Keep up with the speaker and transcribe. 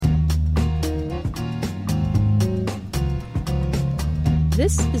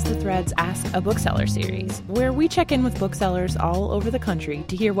This is the Thread's Ask a Bookseller series, where we check in with booksellers all over the country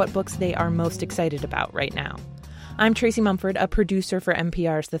to hear what books they are most excited about right now. I'm Tracy Mumford, a producer for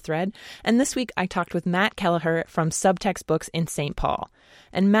NPR's The Thread, and this week I talked with Matt Kelleher from Subtext Books in St. Paul.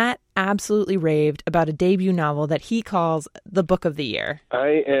 And Matt absolutely raved about a debut novel that he calls the Book of the Year.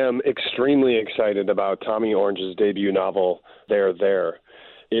 I am extremely excited about Tommy Orange's debut novel, They're There.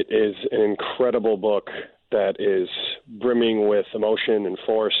 It is an incredible book that is brimming with emotion and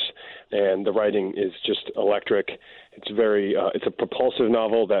force, and the writing is just electric. It's a propulsive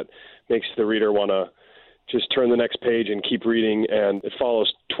novel that makes the reader want to just turn the next page and keep reading, and it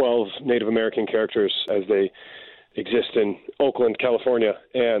follows 12 Native American characters as they exist in Oakland, California,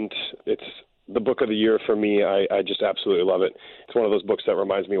 and it's the book of the year for me. I just absolutely love it. It's one of those books that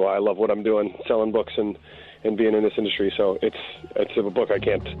reminds me why I love what I'm doing, selling books and being in this industry, so it's a book I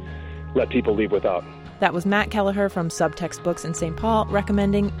can't let people leave without. That was Matt Kelleher from Subtext Books in St. Paul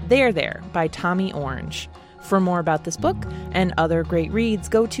recommending They're There by Tommy Orange. For more about this book and other great reads,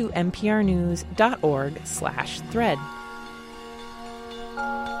 go to nprnews.org/thread.